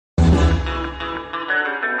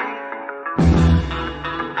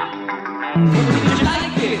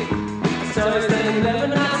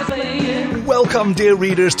Welcome, dear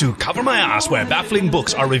readers, to Cover My Ass, where baffling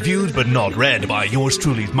books are reviewed but not read by yours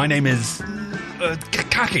truly. My name is...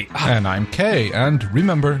 Kaki. And I'm Kay, and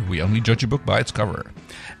remember, we only judge a book by its cover.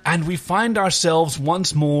 And we find ourselves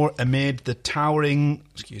once more amid the towering,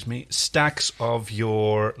 stacks of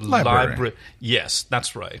your library. Yes,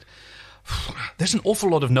 that's right. There's an awful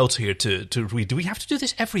lot of notes here to read. Do we have to do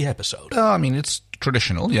this every episode? It's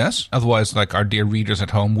traditional, yes. Otherwise, our dear readers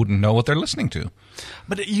at home wouldn't know what they're listening to.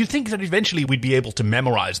 But you think that eventually we'd be able to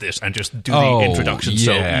memorize this and just do the introduction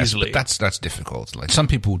so easily? But that's difficult. Some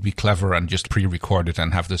people would be clever and just pre-record it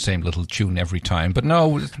and have the same little tune every time. But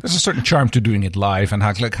no, there's a certain charm to doing it live and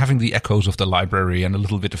having the echoes of the library and a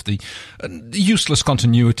little bit of the useless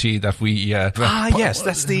continuity that we... yes,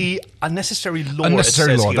 that's the unnecessary lore.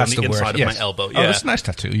 Unnecessary lore, that's the inside word. Of my elbow. Yeah. Oh, that's a nice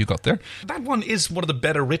tattoo you got there. That one is one of the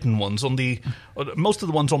better written ones. Most of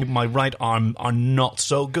the ones on my right arm are not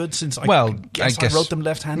so good since I guess I wrote them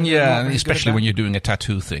left-handed. Yeah, especially when you're doing a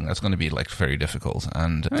tattoo thing, that's going to be very difficult.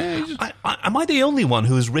 And am I the only one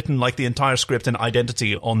who's written the entire script and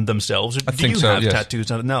identity on themselves? I think so. Do you have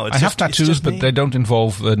tattoos? No, I have tattoos, but they don't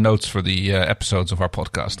involve notes for the episodes of our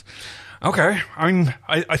podcast. Okay,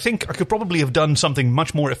 I think I could probably have done something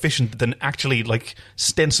much more efficient than actually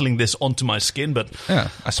stenciling this onto my skin. But yeah,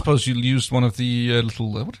 I suppose you'll use one of the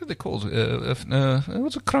little what are they called? What's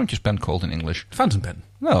a kroontjes pen called in English? Fountain pen.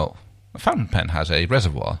 No, a fountain pen has a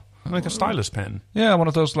reservoir. Like a stylus pen. Yeah, one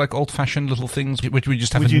of those old-fashioned little things which we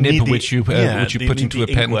just have a nib which you put into a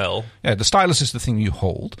pen. Inkwell. Yeah, the stylus is the thing you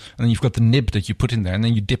hold, and then you've got the nib that you put in there, and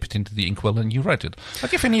then you dip it into the inkwell and you write it.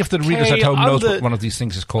 If any of the readers at home knows what one of these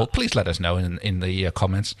things is called, please let us know in the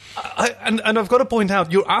comments. And I've got to point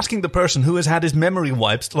out, you're asking the person who has had his memory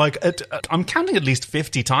wiped. I'm counting at least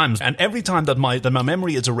 50 times, and every time that my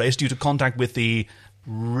memory is erased due to contact with the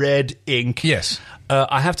red ink. Yes.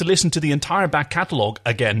 I have to listen to the entire back catalogue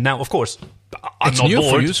again. Now, of course, I'm it's not new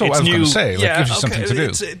bored. for you, so it's I was new. going to say, it gives you something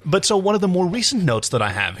to do. But so one of the more recent notes that I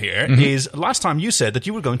have here is last time you said that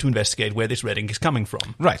you were going to investigate where this red ink is coming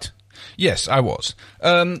from. Right. Yes, I was.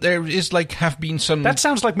 There is have been some... That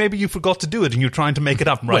sounds like maybe you forgot to do it and you're trying to make it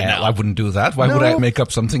up now. I wouldn't do that. Why would I make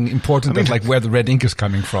up something important where the red ink is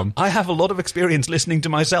coming from? I have a lot of experience listening to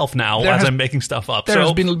myself now I'm making stuff up. There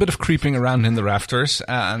has been a bit of creeping around in the rafters,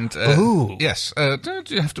 and yes,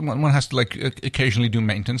 one has to occasionally do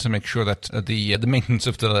maintenance and make sure that the maintenance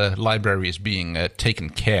of the library is being taken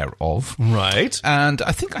care of. Right. And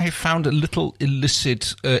I think I have found a little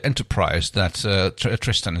illicit enterprise that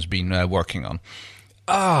Tristan has been working on.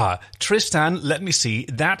 Tristan, let me see.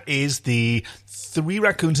 That is the 3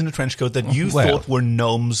 raccoons in a trench coat that you thought were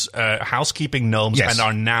gnomes, housekeeping gnomes, yes. and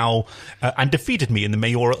are now and defeated me in the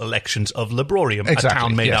mayoral elections of Librorium, a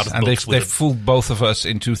town made out of books. And they fooled both of us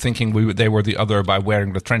into thinking they were the other by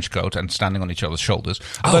wearing the trench coat and standing on each other's shoulders.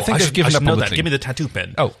 I think they've given up on that. Give me the tattoo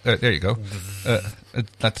pen. Oh, there you go.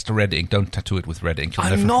 That's the red ink. Don't tattoo it with red ink.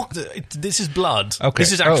 I'm not. This is blood. Okay.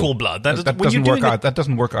 This is actual blood. That doesn't work. That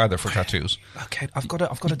doesn't work either for tattoos. Okay, I've got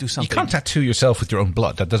to do something. You can't tattoo yourself with your own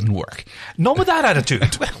blood. That doesn't work. Not with that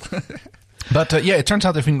attitude. But it turns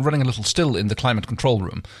out they've been running a little still in the climate control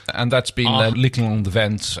room, and that's been leaking along the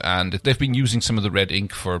vents, and they've been using some of the red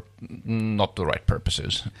ink for not the right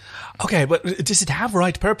purposes. Okay, but does it have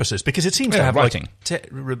right purposes? Because it seems to have writing.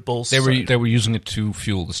 Terrible. They were using it to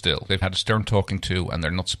fuel the still. They've had a stern talking to, and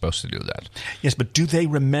they're not supposed to do that. Yes, but do they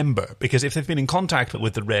remember? Because if they've been in contact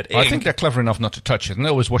with the red ink, I think they're clever enough not to touch it, and they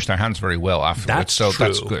always wash their hands very well afterwards. That's true.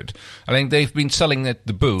 That's good. I think they've been selling it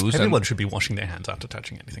the booze. Everyone should be washing their hands after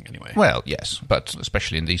touching anything anyway. Well, yes, but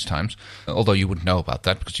especially in these times. Although you wouldn't know about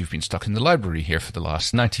that because you've been stuck in the library here for the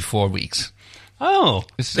last 94 weeks. Oh,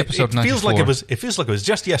 this is episode 94. It feels like it was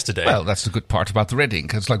just yesterday. Well, that's the good part about the red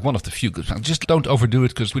ink. It's one of the few good ones. Just don't overdo it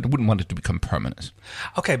because we wouldn't want it to become permanent.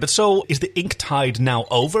 Okay, but so is the ink tide now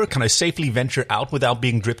over? Can I safely venture out without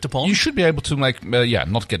being dripped upon? You should be able to,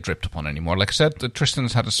 not get dripped upon anymore. Like I said,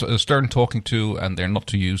 Tristan's had a stern talking to, and they're not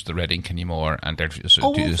to use the red ink anymore, and they're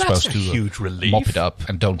supposed to huge relief. Mop it up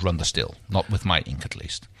and don't run the still. Not with my ink, at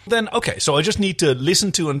least. Then, okay, so I just need to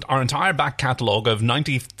listen to our entire back catalogue of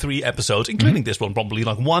 93 episodes, including this one, probably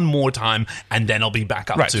one more time, and then I'll be back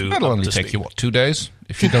up to That'll only take you, 2 days,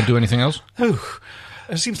 if you don't do anything else?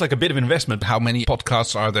 It seems like a bit of investment. How many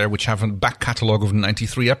podcasts are there which have a back catalogue of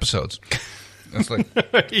 93 episodes? It's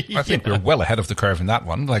I think we're well ahead of the curve in that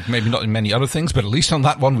one. Maybe not in many other things, but at least on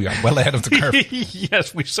that one, we are well ahead of the curve.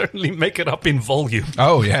 Yes, we certainly make it up in volume.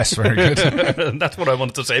 Oh, yes, very good. That's what I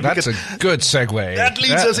wanted to say. That's a good segue. That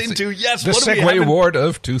leads us into, the Segway Award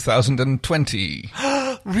of 2020.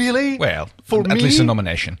 Really? Well, for at least a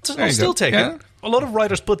nomination. I'll still take it. A lot of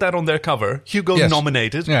writers put that on their cover. Hugo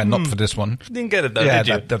nominated. Yeah, not for this one. Didn't get it though, did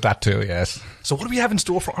you? That too, yes. So what do we have in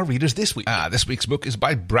store for our readers this week? This week's book is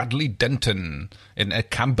by Bradley Denton, a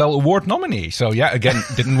Campbell Award nominee. So yeah, again,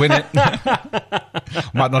 didn't win it.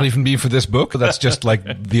 Might not even be for this book. That's just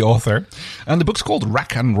like the author. And the book's called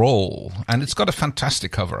Wrack and Roll, and it's got a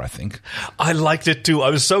fantastic cover, I think. I liked it too. I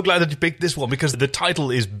was so glad that you picked this one because the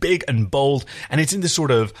title is big and bold, and it's in this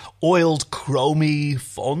sort of oiled, chromy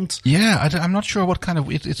font. Yeah, I'm not sure what kind of...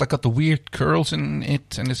 It's like got the weird curls in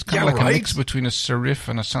it, and it's kind of like a mix between a serif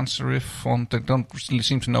and a sans serif font. I don't really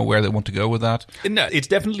seem to know where they want to go with that. No, it's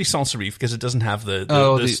definitely sans serif because it doesn't have the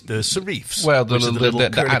serifs. Well,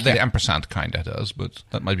 the ampersand kind of does, but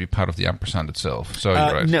that might be part of the ampersand itself. So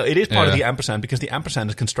you're right. No, it is part of the ampersand because the ampersand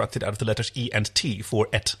is constructed out of the letters E and T for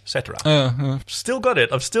etc. Still got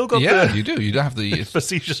it. I've still got you do. You have the...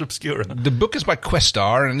 facetious obscura. The book is by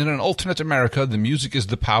Questar, and in an alternate America, the music is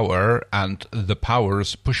the power, and the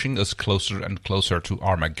power's pushing us closer and closer to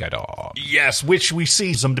Armageddon. Yes, which we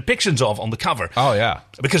see some depictions of on the cover. Oh, yeah.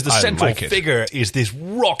 Because the central figure is this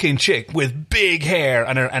rocking chick with big hair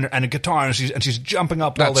and a guitar, and she's jumping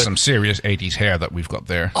up. That's some serious 80s hair that we've got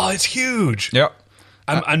there. Oh, it's huge. Yep.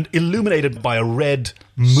 And illuminated by a red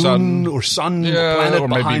moon or sun or planet or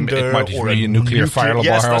maybe behind her. It might even be a nuclear fireball.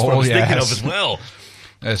 Yes, that's what I was thinking of as well.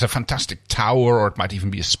 There's a fantastic tower, or it might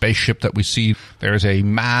even be a spaceship that we see. There's a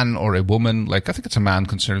man or a woman, I think it's a man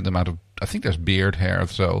considering the amount of, I think there's beard hair,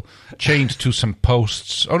 so chained to some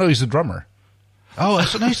posts. Oh no, he's the drummer. Oh,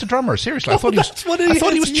 so no, he's the drummer. Seriously, I thought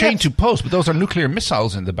he was chained to posts, but those are nuclear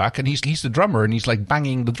missiles in the back, and he's the drummer, and he's like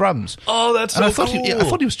banging the drums. Oh, that's so cool. I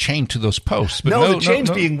thought he was chained to those posts. But the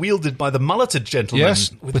chain's being wielded by the mulleted gentleman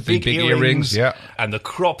with the big earrings, and the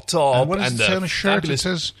crop top, and what does it say on his shirt? It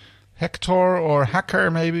says Hector or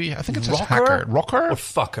Hacker, maybe. I think it says Hacker. Rocker or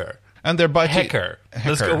fucker. And they're by Hecker.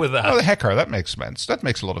 Let's go with that. Oh, the Hecker. That makes sense. That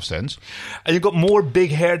makes a lot of sense. And you've got more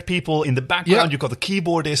big-haired people in the background. Yeah. You've got the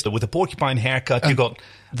keyboardist with a porcupine haircut. You've got...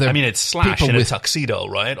 it's Slash in a tuxedo,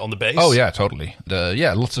 right, on the bass? Oh, yeah, totally.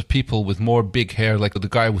 Lots of people with more big hair, like the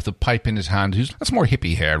guy with the pipe in his hand. That's more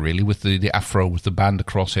hippie hair, really, with the afro, with the band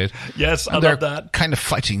across it. Yes, and I love that. Kind of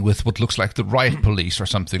fighting with what looks like the riot police or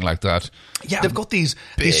something like that. Yeah, they've got these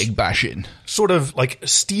bashing sort of like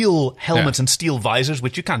steel helmets and steel visors,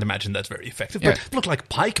 which you can't imagine that's very effective. But look like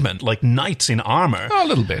pikemen, like knights in armor. Oh, a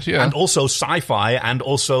little bit, yeah. And also sci-fi, and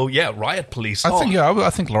also, riot police. I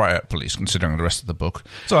think riot police, considering the rest of the book.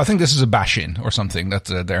 So I think this is a bash-in or something that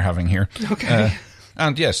they're having here. Okay.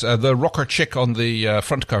 And yes, the rocker chick on the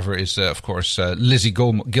front cover is, of course, Lizzie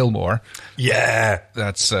Gilmore. Yeah.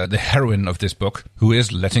 That's the heroine of this book, who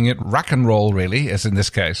is letting it rack and roll, really, as in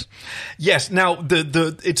this case. Yes. Now,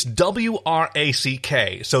 it's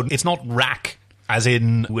WRACK, so it's not rack as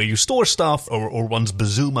in where you store stuff or one's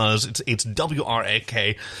bazoomas. It's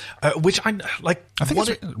WRAK, which I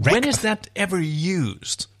think when is that ever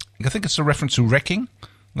used? I think it's a reference to wrecking.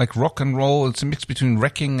 Like rock and roll, it's a mix between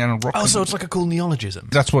wrecking and rock. Oh, so it's like a cool neologism.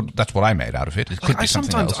 That's what I made out of it. It could be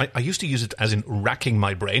something else. I used to use it as in racking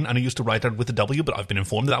my brain, and I used to write it with a W, but I've been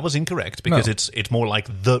informed that was incorrect because it's more like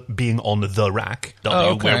the being on the rack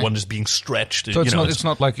where one is being stretched. So it's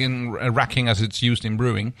not like in racking as it's used in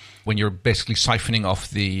brewing, when you're basically siphoning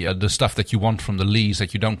off the stuff that you want from the lees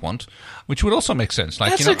that you don't want, which would also make sense.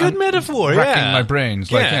 Like, that's a good metaphor. Racking my brains,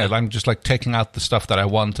 I'm just like taking out the stuff that I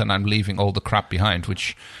want, and I'm leaving all the crap behind,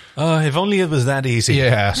 which. If only it was that easy.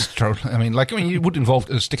 Yes, totally. I mean, it would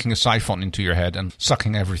involve sticking a siphon into your head and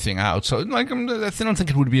sucking everything out. So, I don't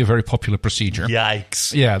think it would be a very popular procedure.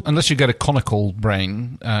 Yikes. Yeah, unless you get a conical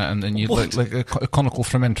brain, and then you like a conical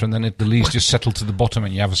fermenter, and then the leaves just settle to the bottom,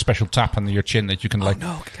 and you have a special tap under your chin that you can Oh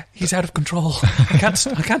no, he's out of control. I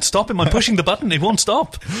can't stop him. I'm pushing the button. He won't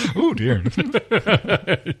stop. Oh dear.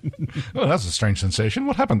 Well, that's a strange sensation.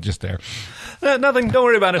 What happened just there? Nothing. Don't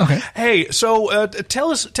worry about it. Okay. Hey, so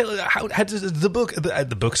tell us how does the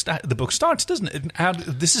book starts, doesn't it? How's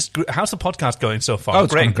the podcast going so far? Oh,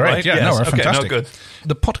 it's great. Right? Yeah, yes. we're fantastic. Good.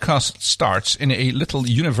 The podcast starts in a little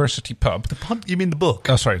university pub. You mean the book?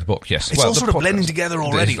 Oh, sorry, the book. Yes, it's all sort of blending together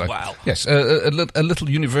already. Wow. Yes, a little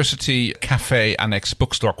university cafe annex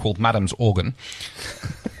bookstore called Madam's Organ.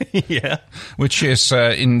 Yeah, which is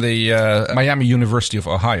in the Miami University of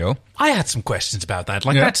Ohio. I had some questions about that.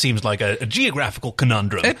 That seems like a geographical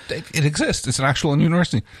conundrum. It exists. It's an actual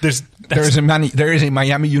university. There is a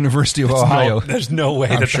Miami University of Ohio. There's no way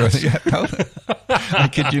I'm sure. I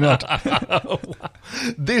kid you not.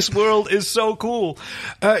 This world is so cool.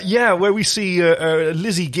 Where we see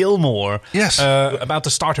Lizzie Gilmore. Yes. About to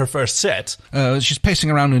start her first set. She's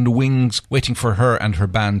pacing around in the wings, waiting for her and her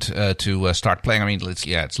band to start playing. I mean,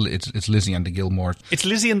 it's Lizzie and the Gilmore. It's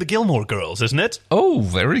Lizzie and the Gilmore Girls, isn't it? Oh,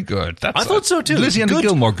 very good. I thought so too. Lizzie and the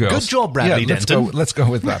Gilmore Girls. Good job, Bradley Denton. Let's go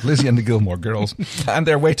with that. Lizzie and the Gilmore Girls, and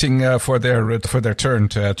they're waiting for their turn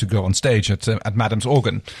to go on stage at Madam's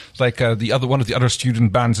organ. It's like one of the other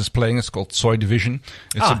student bands is playing. It's called Soy Division.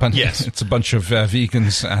 Yes. It's a bunch of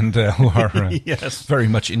vegans and who are yes. very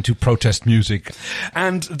much into protest music,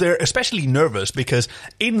 and they're especially nervous because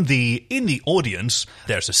in the audience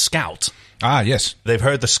there's a scout. Ah, yes. They've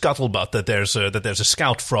heard the scuttlebutt that there's a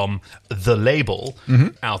scout from the label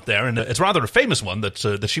out there, and it's rather a famous one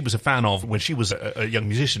that she was a fan of when she was a young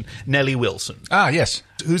musician, Nellie Wilson. Ah, yes.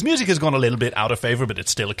 Whose music has gone a little bit out of favor, but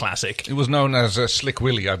it's still a classic. It was known as Slick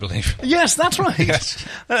Willie, I believe. Yes, that's right. Yes.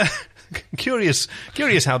 Curious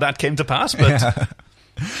how that came to pass, but... Yeah.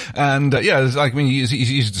 And it's like, I mean, he's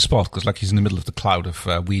easy to spot because, like, he's in the middle of the cloud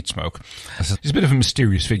of weed smoke. He's a bit of a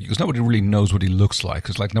mysterious figure because nobody really knows what he looks like.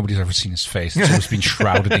 Because, like, nobody's ever seen his face. It's always been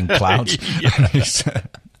shrouded in clouds.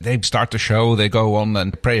 They start the show, they go on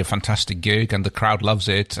and play a fantastic gig, and the crowd loves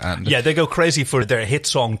it. And they go crazy for their hit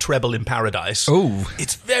song "Treble in Paradise." Oh,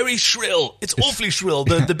 it's very shrill. It's awfully shrill.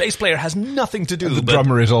 The bass player has nothing to do. The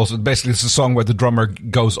drummer is also basically, it's a song where the drummer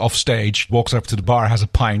goes off stage, walks up to the bar, has a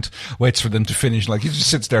pint, waits for them to finish. Like, he just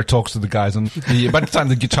sits there, talks to the guys, and by the time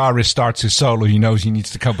the guitarist starts his solo, he knows he needs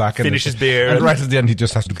to come back and finish his beer. And right at the end, he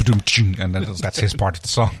just has to ba-doom-ching, and that's his part of the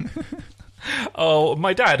song. Oh,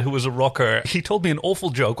 my dad, who was a rocker, he told me an awful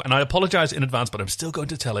joke, and I apologize in advance, but I'm still going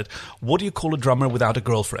to tell it. What do you call a drummer without a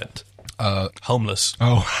girlfriend? Homeless.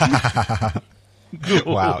 Oh.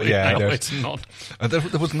 Wow, yeah. No, it's not. There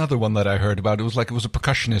was another one that I heard about. It was a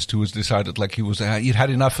percussionist who was decided, like, he'd had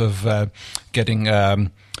enough of getting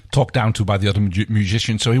talked down to by the other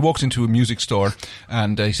musicians. So he walks into a music store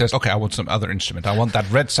and he says, "Okay, I want some other instrument. I want that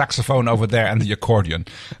red saxophone over there and the accordion."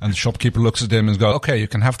 And the shopkeeper looks at him and goes, "Okay, you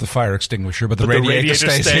can have the fire extinguisher, but the radiator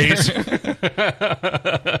stays here."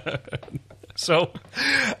 So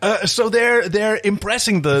they're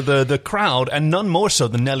impressing the crowd, and none more so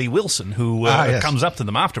than Nellie Wilson, who comes up to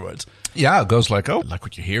them afterwards. Yeah, it goes like, "Oh, like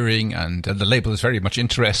what you're hearing," and the label is very much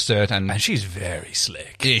interested, and she's very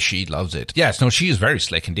slick. Yeah, she loves it. Yes, no, she is very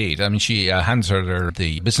slick indeed. I mean, she hands her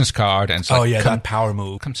the business card, and it's like, that power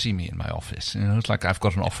move. Come see me in my office. You know, it's like, I've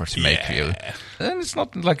got an offer to make for you. And it's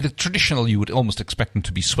not like the traditional. You would almost expect them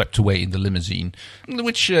to be swept away in the limousine,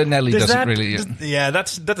 which Nellie doesn't really.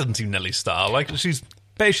 That doesn't seem Nellie's style. Like, she's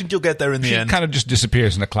patient, you'll get there in the end. She kind of just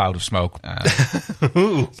disappears in a cloud of smoke.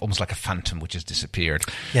 Almost like a phantom which has disappeared.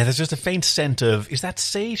 Yeah, there's just a faint scent of, is that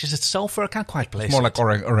sage? Is it sulfur? I can't quite place it. More like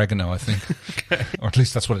oregano, I think. Okay. Or at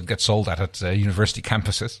least that's what it gets sold at university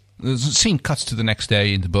campuses. The scene cuts to the next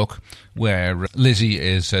day in the book where Lizzie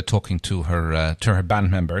is talking to her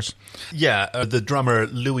band members. Yeah, the drummer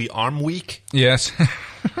Louis Armweek. Yes.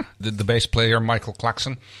 the bass player Michael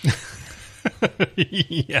Claxon.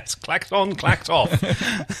 Yes, clacks on, clacks off.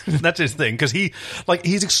 That's his thing, because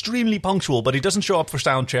he's extremely punctual, but he doesn't show up for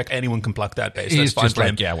sound check. Anyone can pluck that bass. He's That's just fine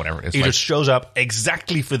like, yeah, whatever it is. He just shows up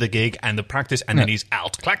exactly for the gig and the practice, and then he's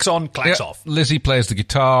out. Clacks on, clacks off. Lizzie plays the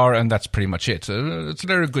guitar, and that's pretty much it. It's a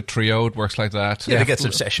very good trio. It works like that. Yeah, they get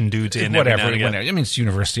some session dudes in. Whatever. I mean, it's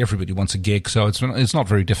university. Everybody wants a gig, so it's not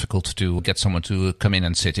very difficult to get someone to come in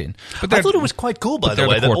and sit in. But I thought it was quite cool, by the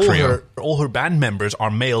way, that all her band members are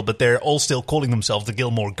male, but they're all still calling themselves the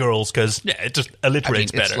Gilmore Girls, because it just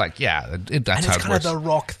alliterates better. It's like, that's how it works. It's kind of the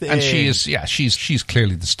rock thing. And she's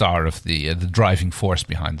clearly the star of the driving force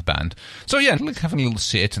behind the band. So like having a little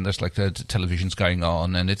sit, and there's like the television's going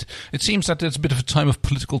on, and it seems that there's a bit of a time of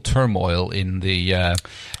political turmoil in the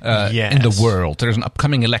in the world. There's an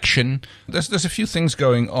upcoming election. There's a few things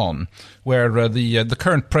going on where the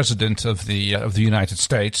current president of the United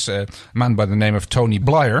States, a man by the name of Tony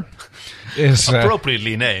Blair, is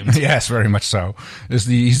appropriately named. Yes, very much so. He's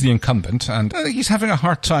the incumbent, and he's having a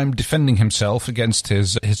hard time defending himself against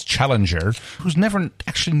his challenger, who's never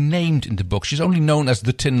actually named in the book. She's only known as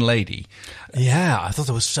the Tin Lady. Yeah, I thought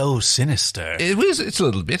that was so sinister. It's a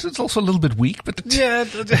little bit. It's also a little bit weak, but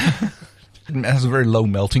it has a very low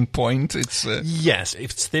melting point. Yes,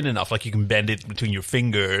 if it's thin enough, like you can bend it between your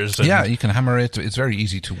fingers. And you can hammer it. It's very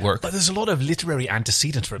easy to work. But there's a lot of literary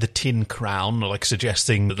antecedents for the tin crown, like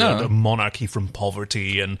suggesting the monarchy from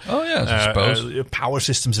poverty and I suppose power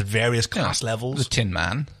systems at various class levels. The Tin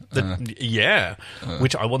Man.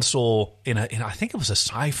 Which I once saw in I think it was a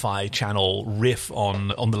Sci-Fi Channel riff on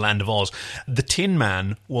the Land of Oz. The Tin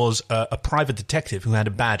Man was a private detective who had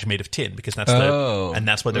a badge made of tin, because that's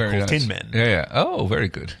why they're called Tin Men. Yeah. Oh, very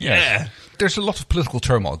good. Yes. There's a lot of political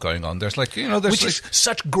turmoil going on. There's which is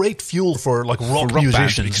such great fuel for rock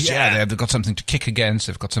musicians. They've got something to kick against.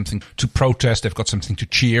 They've got something to protest. They've got something to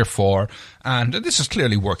cheer for. And this is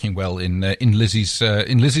clearly working well in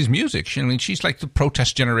Lizzie's music. She's like the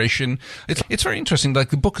protest generation. It's very interesting. Like,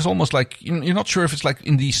 the book is almost like you're not sure if it's like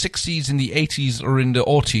in the 60s, in the 80s, or in the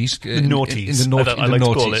aughties. The noughties. I like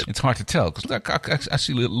to call it. It's hard to tell, because I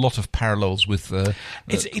see a lot of parallels with.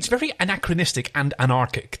 It's very anachronistic and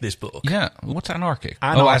anarchic, this book. Yeah. What's anarchic?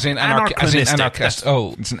 As in anarchist.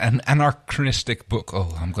 Oh, it's an anachronistic book.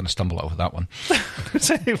 Oh, I'm going to stumble over that one.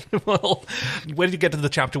 Well, where did you get to the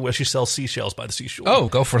chapter where she sells seashells by the seashore? Oh,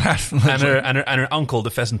 go for that. and her uncle, the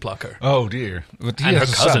pheasant plucker. Oh dear. But and her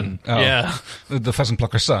cousin. The pheasant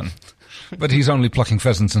plucker's son. But he's only plucking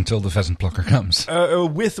pheasants until the pheasant plucker comes.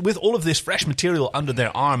 With all of this fresh material under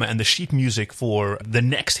their arm and the sheet music for the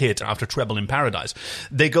next hit after Treble in Paradise,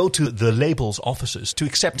 they go to the label's offices to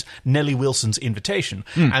accept Nellie Wilson's invitation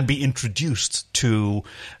and be introduced to...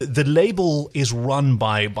 The label is run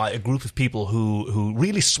by a group of people who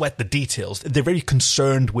really sweat the details. They're very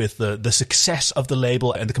concerned with the success of the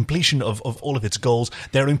label and the completion of all of its goals.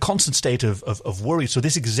 They're in constant state of worry. So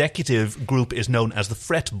this executive group is known as the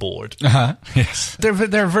Fret Board. Yes, they're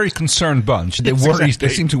a very concerned bunch. They worry. Exactly.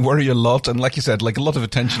 They seem to worry a lot, and like you said, like a lot of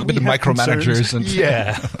attention, a bit of micromanagers, and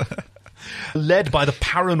led by the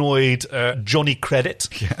paranoid Johnny Credit.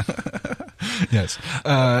 Yeah. Yes.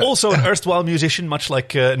 Also an erstwhile musician, much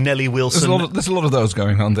like Nellie Wilson. There's a lot of those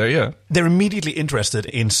going on there, yeah. They're immediately interested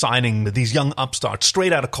in signing these young upstarts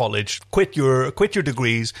straight out of college, quit your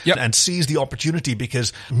degrees, and seize the opportunity,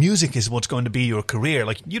 because music is what's going to be your career.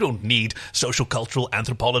 Like, you don't need social cultural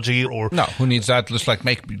anthropology or... No, who needs that? Just like,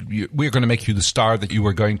 we're going to make you the star that you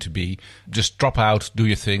were going to be. Just drop out, do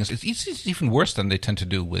your things. It's even worse than they tend to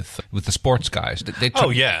do with the sports guys. They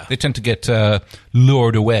tend to get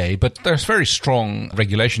lured away, but there's very strong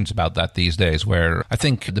regulations about that these days, where I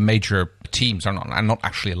think the major teams are not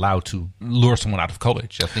actually allowed to lure someone out of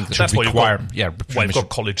college. I think that's why you've got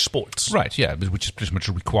college sports. Right, yeah, which is pretty much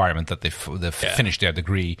a requirement that they've finished their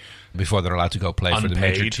degree before they're allowed to go play for the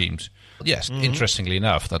major teams. Yes, interestingly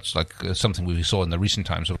enough, that's like something we saw in the recent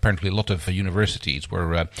times. So apparently a lot of universities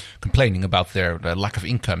were complaining about their lack of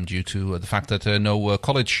income due to the fact that no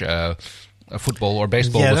college football or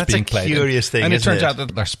baseball was being played. Yeah, that's a curious thing, and it turns out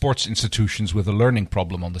that they're sports institutions with a learning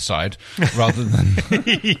problem on the side, rather than...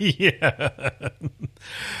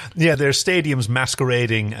 Yeah, they're stadiums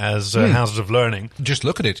masquerading as houses of learning. Just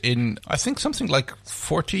look at it. In, I think, something like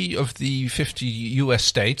 40 of the 50 U.S.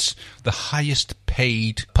 states, the highest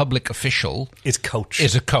paid public official is a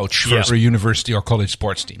coach for a university or college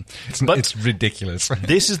sports team. It's ridiculous.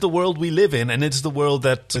 This is the world we live in, and it's the world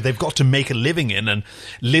that they've got to make a living in. And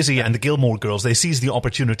Lizzie and the Gilmore girls, they seize the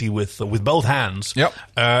opportunity with both hands. Yep.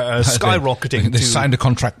 Skyrocketing. They signed a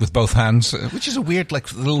contract with both hands, which is a weird,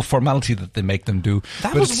 like, little formality that they make them do.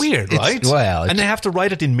 That was weird, right? And they have to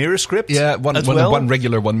write it in mirror script. Yeah, one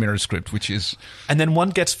regular, one mirror script, which is... And then one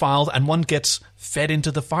gets filed and one gets fed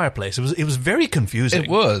into the fireplace. It was very confusing. It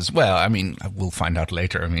was. Well, I mean, we'll find out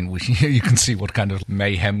later. I mean, you can see what kind of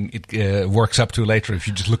mayhem it works up to later if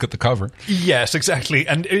you just look at the cover. Yes, exactly.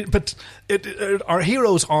 But our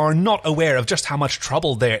heroes are not aware of just how much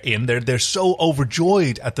trouble they're in. They're so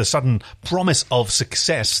overjoyed at the sudden promise of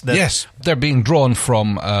success that... Yes, they're being drawn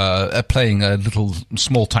from playing little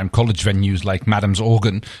small-time college venues like Madam's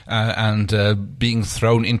Organ and being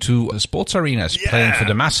thrown into sports arenas, playing for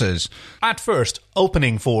the masses. At first,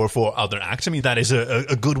 opening for other acts. I mean, that is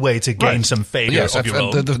a good way to gain some fame of your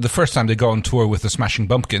own. The first time they go on tour with the Smashing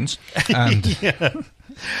Bumpkins. And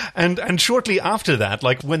And shortly after that,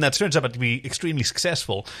 like when that turns out to be extremely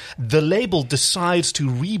successful, the label decides to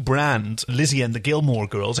rebrand Lizzie and the Gilmore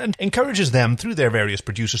Girls and encourages them through their various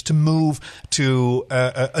producers to move to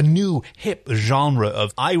a new hip genre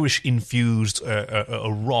of Irish-infused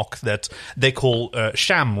rock that they call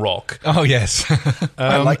sham rock. Oh, yes.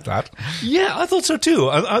 I like that. Yeah, I thought so too.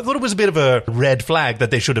 I thought it was a bit of a red flag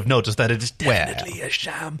that they should have noticed that it is definitely a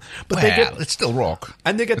sham. But it's still rock.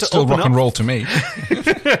 And they get it's to still rock and roll to me.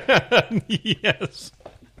 Yes.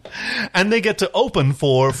 And they get to open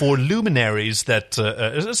for luminaries that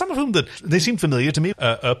some of whom that they seem familiar to me.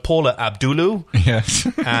 Paula Abdulu, Yes.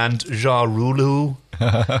 and Ja Rulu.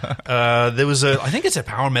 There was I think it's a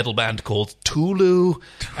power metal band called Tulu,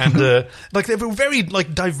 and like they were very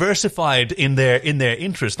like diversified in their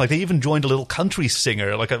interest. Like they even joined a little country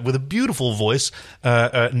singer with a beautiful voice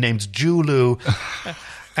named Julu.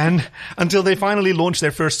 And until they finally launched their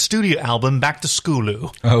first studio album, Back to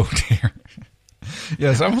Schooloo. Oh, dear.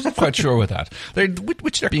 Yes, I wasn't quite sure with that.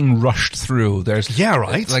 Which they're being rushed through. Right.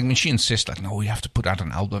 Like, I mean, she insists, like, no, we have to put out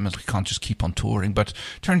an album and we can't just keep on touring. But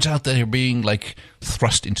turns out they're being, like,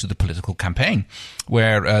 thrust into the political campaign,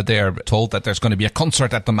 where they are told that there's going to be a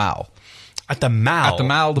concert at the Mall. At the Mall? At the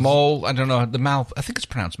Mall, the Mall, I don't know, the Mall, I think it's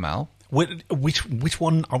pronounced Mall. Which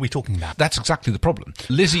one are we talking about? That's exactly the problem.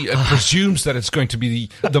 Lizzie presumes that it's going to be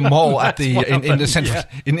the mall at the in the center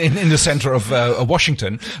in the center of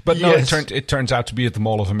Washington, but no, Yes. it turns out to be at the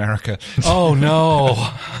Mall of America. Oh no!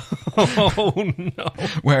 Oh no!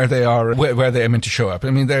 Where they are meant to show up. I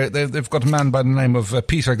mean, they've got a man by the name of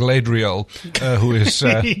Peter Galadriel, who is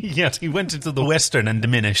yes, he went into the Western and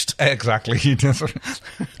diminished. Exactly. He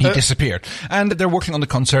disappeared, and they're working on the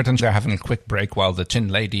concert, and they're having a quick break while the Tin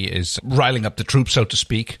Lady is riling up the troops, so to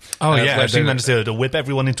speak. Oh, yeah, she managed to whip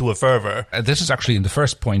everyone into a fervor. This is actually in the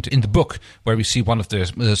first point in the book, where we see one of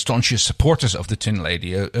the staunchest supporters of the Tin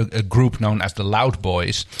Lady, a group known as the Loud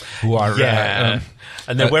Boys, who are...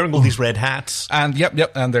 and they're wearing all these red hats. And yep,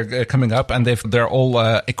 and they're coming up, and they're all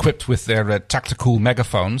equipped with their tactical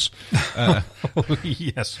megaphones.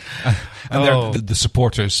 Yes. And they're the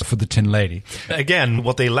supporters for the Tin Lady. Again,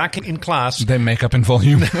 what they lack in class... They make up in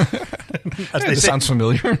volume. Sounds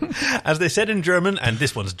familiar. As they said in German, and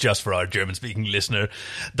this one's just for our German-speaking listener,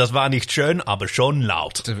 das war nicht schön, aber schon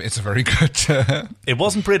laut. It's a very good... It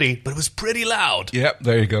wasn't pretty, but it was pretty loud. Yeah,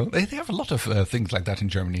 there you go. They have a lot of things like that in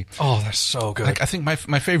Germany. Oh, they're so good. Like, I think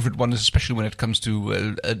my favorite one is, especially when it comes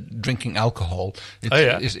to drinking alcohol,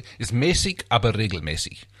 is mäßig, aber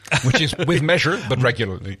regelmäßig. Which is with measure, but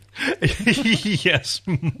regularly. Yes.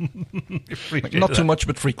 Not too much,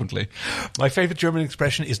 but frequently. My favorite German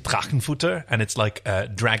expression is Drachenfutter, and it's like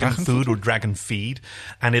dragon food or dragon feed.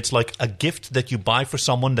 And it's like a gift that you buy for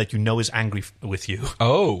someone that you know is angry with you.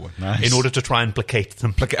 Oh, nice. In order to try and placate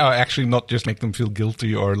them. Actually, not just make them feel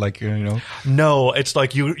guilty or like, No, it's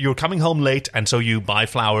like you're coming home late, and so you buy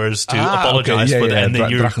flowers to apologize for them.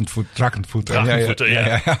 Drachenfutter.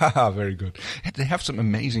 Yeah. Very good. They have some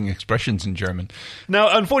amazing expressions in German.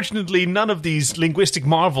 Now, unfortunately, none of these linguistic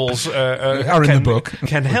marvels are in the book.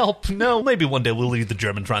 Can help. No, maybe one day we'll read the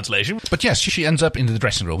German translation. But yes, she ends up in the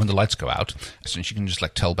dressing room when the lights go out, so she can just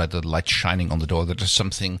like tell by the light shining on the door that there's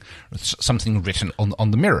something written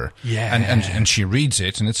on the mirror. Yeah, and she reads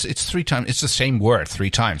it, and it's 3 times. It's the same word 3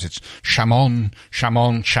 times. It's shamon,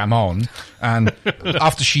 shamon, shamon. And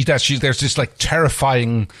after she does, there's this like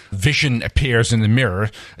terrifying vision appears in the mirror,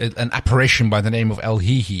 an apparition by the name of El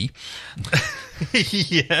Hihi.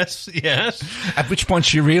 Yes. At which point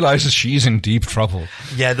she realizes she's in deep trouble.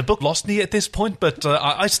 Yeah, the book lost me at this point, but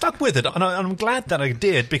I stuck with it, and I'm glad that I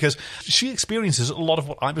did, because she experiences a lot of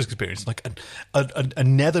what I was experiencing. Like a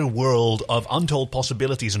nether world of untold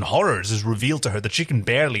possibilities and horrors is revealed to her that she can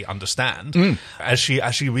barely understand, as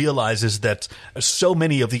she realizes that so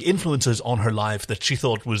many of the influences on her life that she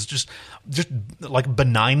thought was just like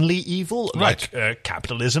benignly evil, right. Like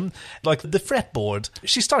capitalism, like the fretboard.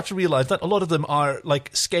 She starts to realize that a lot of them are like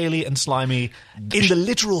scaly and slimy in the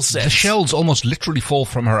literal sense. The shells almost literally fall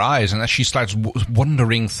from her eyes, and as she starts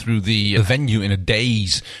wandering through the venue in a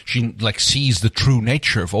daze, she like sees the true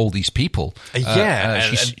nature of all these people.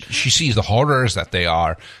 She sees the horrors that they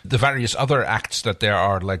are, the various other acts that there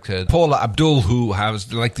are, like Paula Abdul, who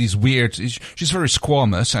has like these weird. She's very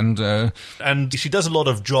squamous, and she does a lot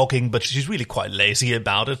of jogging, but she's really quite lazy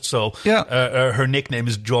about it. So her nickname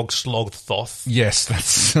is Jog Slog Thoth. Yes,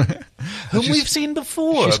 that's whom we've seen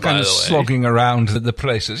before. She's kind of slogging around the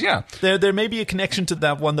places. Yeah, there may be a connection to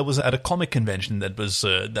that one that was at a comic convention that was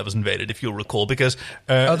invaded, if you'll recall, because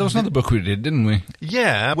there was another book we did, didn't we?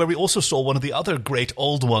 Yeah, where we also saw one of the other great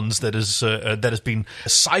old ones that has been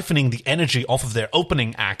siphoning the energy off of their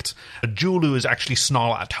opening act. Julu is actually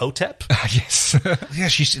Snarl-at Hotep. Yes, yeah,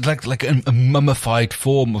 she's like a mummified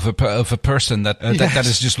form of a person that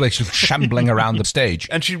is just like shambling around the stage,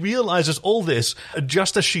 and she realizes all this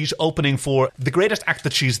just as she's opening for the greatest act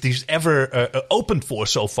that she's ever opened for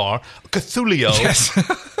so far, Cthulhio. Yes.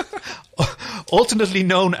 Alternately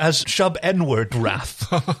known as Shub N-word Wrath.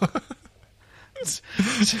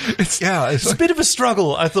 It's a bit of a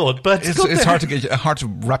struggle, I thought, but it's hard to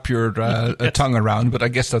wrap your tongue around. But I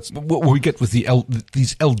guess that's what we get with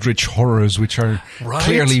these eldritch horrors, which are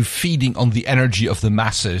clearly feeding on the energy of the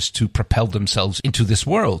masses to propel themselves into this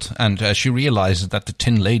world. And she realizes that the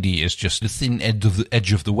Tin Lady is just the thin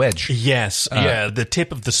edge of the wedge. Yes, the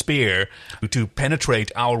tip of the spear to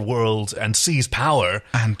penetrate our world and seize power,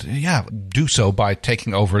 and do so by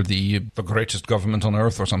taking over the greatest government on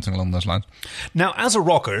earth or something along those lines. Now, as a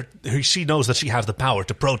rocker, she knows that she has the power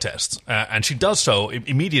to protest, and she does so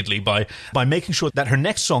immediately by making sure that her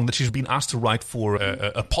next song that she's been asked to write for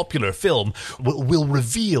a popular film will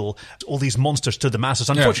reveal all these monsters to the masses.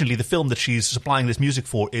 Unfortunately, the film that she's supplying this music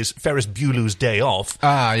for is Ferris Bueller's Day Off.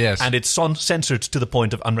 Ah, yes. And it's censored to the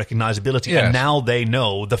point of unrecognizability, and now they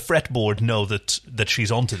know, the fretboard know that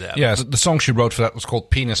she's onto them. Yes, the song she wrote for that was called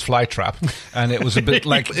Penis Flytrap, and it was a bit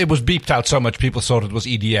like, it was beeped out so much people thought it was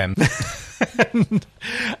EDM.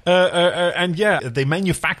 And they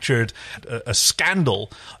manufactured a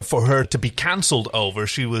scandal for her to be cancelled over.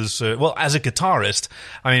 She was, as a guitarist,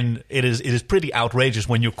 I mean, it is pretty outrageous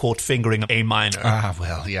when you're caught fingering A minor. Ah,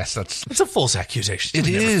 well, yes, it's a false accusation. It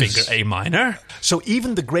is. Never finger A minor. So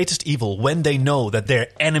even the greatest evil, when they know that their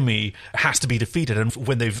enemy has to be defeated, and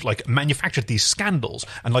when they've manufactured these scandals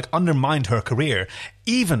and undermined her career,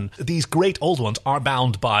 even these great old ones are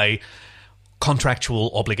bound by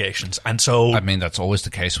contractual obligations. And so, I mean, that's always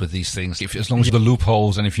the case with these things, as long as the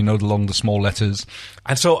loopholes and if you know along the small letters.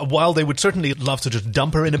 And so while they would certainly love to just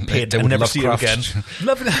dump her in a pit and never see her again,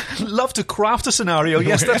 love to craft a scenario,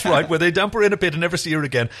 yes, that's right, where they dump her in a pit and never see her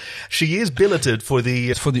again, she is billeted for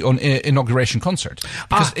the inauguration concert,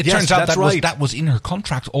 because it turns out that was in her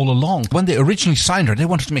contract all along. When they originally signed her, they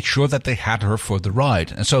wanted to make sure that they had her for the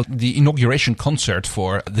ride, and so the inauguration concert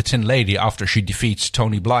for the Tin Lady after she defeats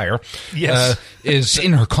Tony Blair, is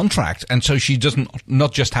in her contract, and so she doesn't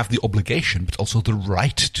not just have the obligation but also the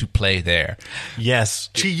right to play there. Yes,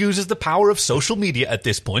 she uses the power of social media at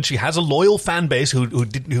this point. She has a loyal fan base who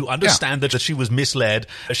understand that she was misled.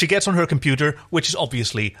 She gets on her computer, which is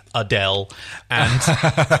obviously Adele, and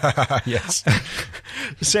yes,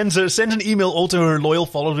 sends an email all to her loyal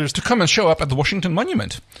followers to come and show up at the Washington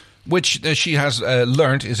Monument, which she has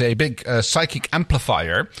learned is a big psychic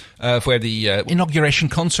amplifier for the inauguration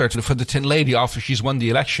concert for the Tin Lady after she's won the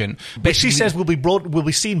election. But she says will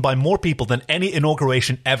be seen by more people than any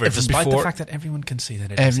inauguration ever, despite the fact that everyone can see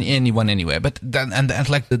that. Anyone anyway. But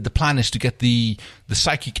the plan is to get the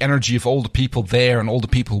psychic energy of all the people there and all the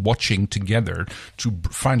people watching together to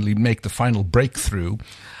finally make the final breakthrough.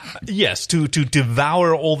 Yes, to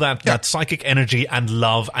devour all that psychic energy and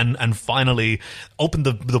love, and finally open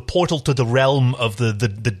the portal to the realm of the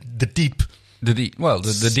deep. The deep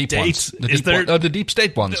ones. The deep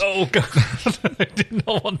state ones. Oh, God. I did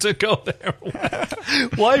not want to go there.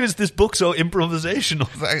 Why is this book so improvisational?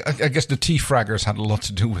 I guess the T-fraggers had a lot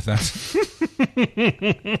to do with that.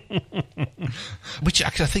 Which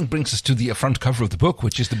actually I think brings us to the front cover of the book,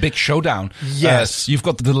 which is the big showdown. Yes. You've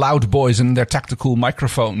got the loud boys and their tactical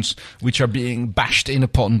microphones, which are being bashed in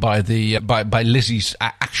upon by by Lizzie's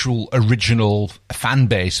actual original fan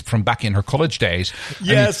base from back in her college days.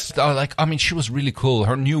 Yes. She was really cool.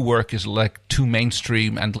 Her new work is too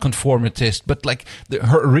mainstream and conformitist, but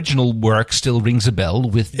her original work still rings a bell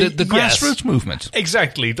with the grassroots movement.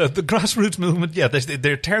 Exactly, the grassroots movement. Yeah,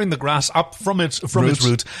 they're tearing the grass up from its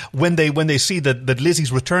roots when they see that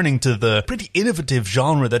Lizzie's returning to the pretty innovative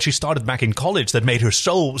genre that she started back in college that made her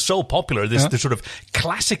so popular. This sort of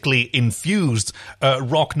classically infused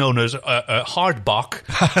rock known as hard bop.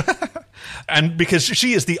 And because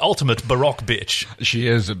she is the ultimate baroque bitch. She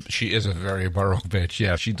is a very baroque bitch,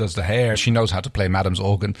 yeah. She does the hair. She knows how to play Madam's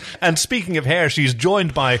organ. And speaking of hair, she's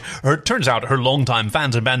joined by turns out her longtime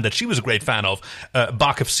fans, a band that she was a great fan of,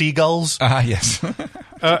 Bach of Seagulls. Ah, yes.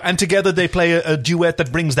 And together they play a duet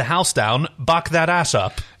that brings the house down, Back That Ass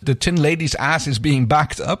Up. The Tin Lady's ass is being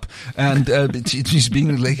backed up, and she's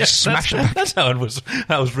being smashed back. That's how it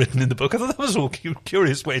was written in the book. I thought that was a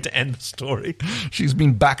curious way to end the story. She's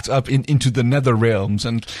been backed up into the nether realms,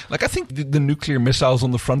 and I think the nuclear missiles on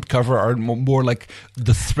the front cover are more like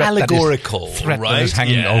the threat allegorical, that is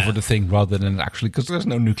hanging over the thing rather than actually, because there's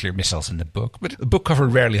no nuclear missiles in the book. But the book cover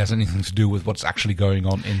rarely has anything to do with what's actually going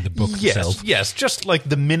on in the book itself. Yes, just like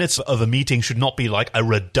the minutes of a meeting should not be like a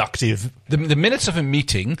reductive. The minutes of a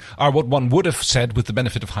meeting saying are what one would have said with the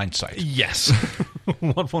benefit of hindsight. Yes.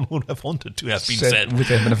 What one would have wanted to have been said. With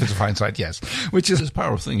the benefit of hindsight, yes. Which is a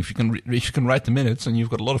powerful thing. If you can write the minutes, and you've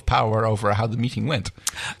got a lot of power over how the meeting went.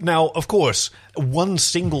 Now, of course, one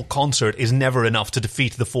single concert is never enough to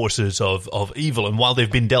defeat the forces of evil. And while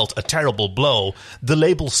they've been dealt a terrible blow, the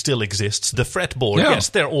label still exists. The fretboard, yes,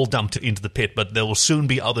 they're all dumped into the pit, but there will soon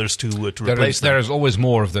be others to replace them. There is always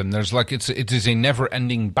more of them. There's it is a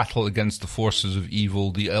never-ending battle against the forces of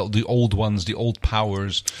evil, the old ones, the old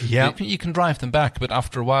powers. Yeah. You can drive them back, but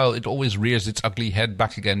after a while, it always rears its ugly head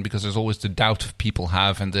back again, because there's always the doubt people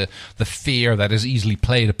have and the fear that is easily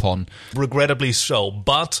played upon. Regrettably so,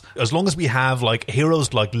 but as long as we have like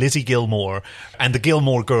heroes like Lizzie Gilmore and the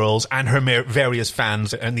Gilmore girls and her various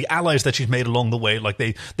fans and the allies that she's made along the way, like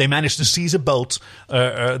they managed to seize a boat,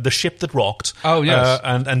 the ship that rocked. Oh yes,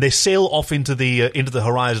 and they sail off into the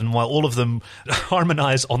horizon while all of them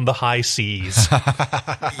harmonize on the high seas.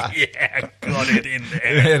 Yeah, got it in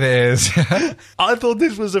there. It is. I thought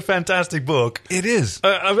this was a fantastic book. It is.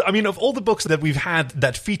 I mean, of all the books that we've had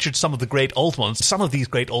that featured some of the great old ones, some of these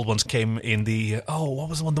great old ones came in the what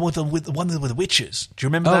was the one with the witches? Do you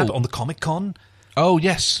remember that on the Comic-Con? Oh,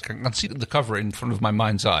 yes. I can see the cover in front of my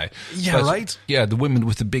mind's eye. Yeah, right? Yeah, the women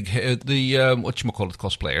with the big hair, the, whatchamacallit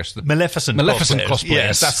cosplayers? The Maleficent cosplayers.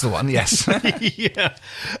 Yes. That's the one, yes. Yeah.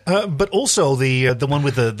 But also the one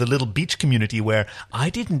with the little beach community where I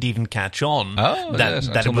didn't even catch on. Oh, yes.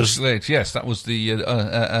 That it was late. Yes, that was the,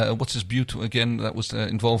 what's his beauty again that was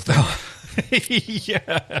involved there?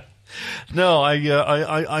 Yeah. No,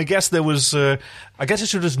 I guess there was, I guess I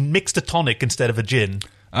should have mixed a tonic instead of a gin.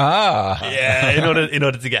 Ah, yeah, in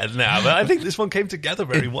order to get it now. But I think this one came together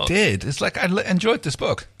very well. It did. It's like I enjoyed this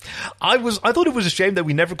book. I thought it was a shame that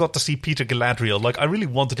we never got to see Peter Galadriel. Like I really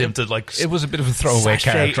wanted him to like. It was a bit of a throwaway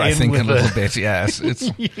character, I think, a little bit. Yes,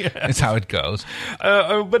 it's how it goes.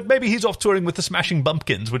 But maybe he's off touring with the Smashing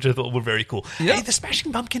Bumpkins, which I thought were very cool. Yeah. Hey, the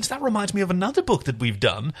Smashing Bumpkins. That reminds me of another book that we've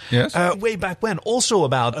done. Yes. Way back when, also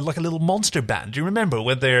about like a little monster band. Do you remember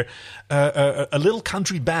when they're a little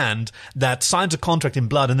country band that signs a contract in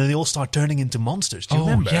blood and then they all start turning into monsters? Do you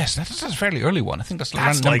remember? Oh, yes. That's a fairly early one. I think that's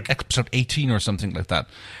around like episode 18 or something like that.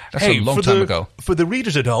 That's a long time ago. For the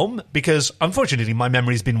readers at home, because unfortunately my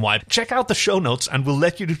memory's been wiped, check out the show notes and we'll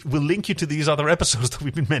link you to these other episodes that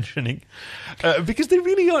we've been mentioning. Because they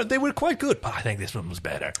really are, they were quite good, but I think this one was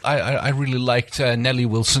better. I really liked Nellie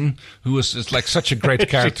Wilson, who was just like such a great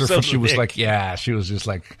character. She was like, she was just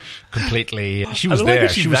like completely, she was there.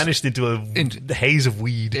 She vanished into a haze of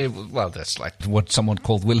weed. Well, that's like what someone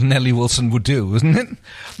called Nellie Wilson would do, isn't it?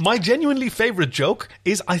 My genuinely favorite joke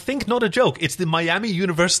is, I think, not a joke. It's the Miami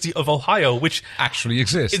University of Ohio, which actually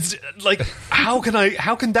exists. It's like, how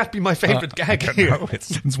can that be my favorite gag here?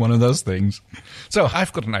 It's one of those things. So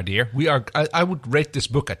I've got an idea. I would rate this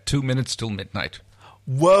book at 2 minutes till midnight.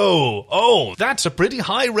 Whoa! Oh, that's a pretty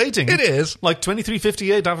high rating. It is like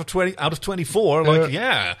 23.58 out of 24. Like,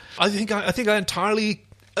 yeah, I think I entirely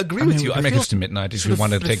agree with you. You can make it to midnight if you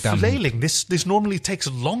want to take down. This normally takes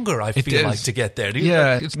longer. I feel like to get there.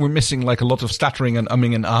 We're missing like a lot of stuttering and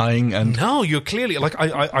umming and ahhing. And no, you're clearly like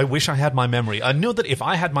I wish I had my memory. I know that if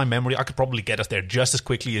I had my memory, I could probably get us there just as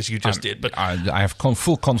quickly as you just did. But I have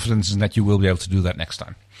full confidence in that you will be able to do that next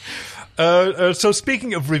time. So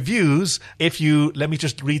speaking of reviews, let me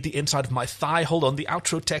just read the inside of my thigh. Hold on, the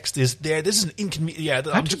outro text is there. This is an inconvenient. Yeah,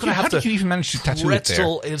 I'm just going to have to. How did you even manage to tattoo it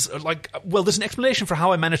there? Is like, well, there's an explanation for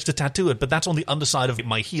how I managed to tattoo it, but that's on the underside of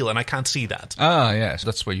my heel, and I can't see that. Ah, yes,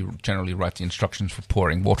 that's where you generally write the instructions for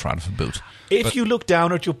pouring water out of a boot. If you look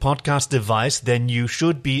down at your podcast device, then you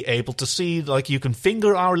should be able to see, like, you can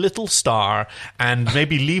finger our little star and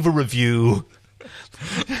maybe leave a review.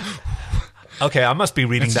 Okay, I must be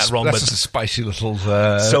reading that wrong. That's a spicy little...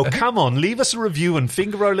 So come on, leave us a review and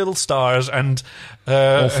finger our little stars and...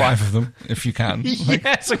 all 5 of them, if you can.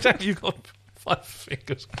 Yes, exactly. You've got 5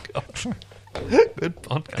 fingers. God. Good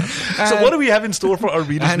podcast. So what do we have in store for our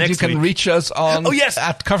readers next week? And you can reach us on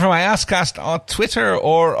at CoverMyAssCast on Twitter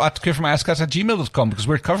or at CoverMyAssCast@gmail.com, because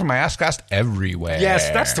we're CoverMyAssCast everywhere.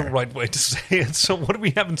 Yes, that's the right way to say it. So what do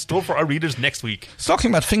we have in store for our readers next week?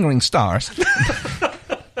 Talking about fingering stars...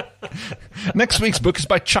 Next week's book is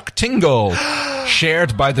by Chuck Tingle,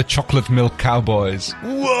 shared by the Chocolate Milk Cowboys.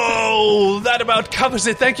 Whoa, that about covers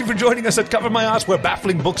it. Thank you for joining us at Cover My Ass, where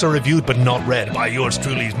baffling books are reviewed but not read by yours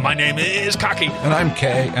truly. My name is Cocky. And I'm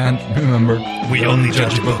Kay, and remember, we only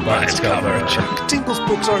judge a book by its cover. Chuck Tingle's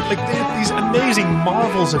books are like these amazing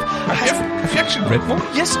marvels of... Have you actually read one?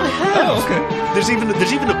 Yes, I have. Oh, okay. There's even a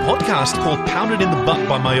podcast called Pounded in the Butt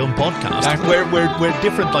by my own podcast, where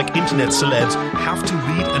different like internet celebs have to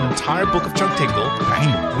read an entire book of of Chug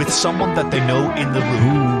Tingle with someone that they know in the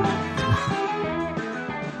room. Ooh.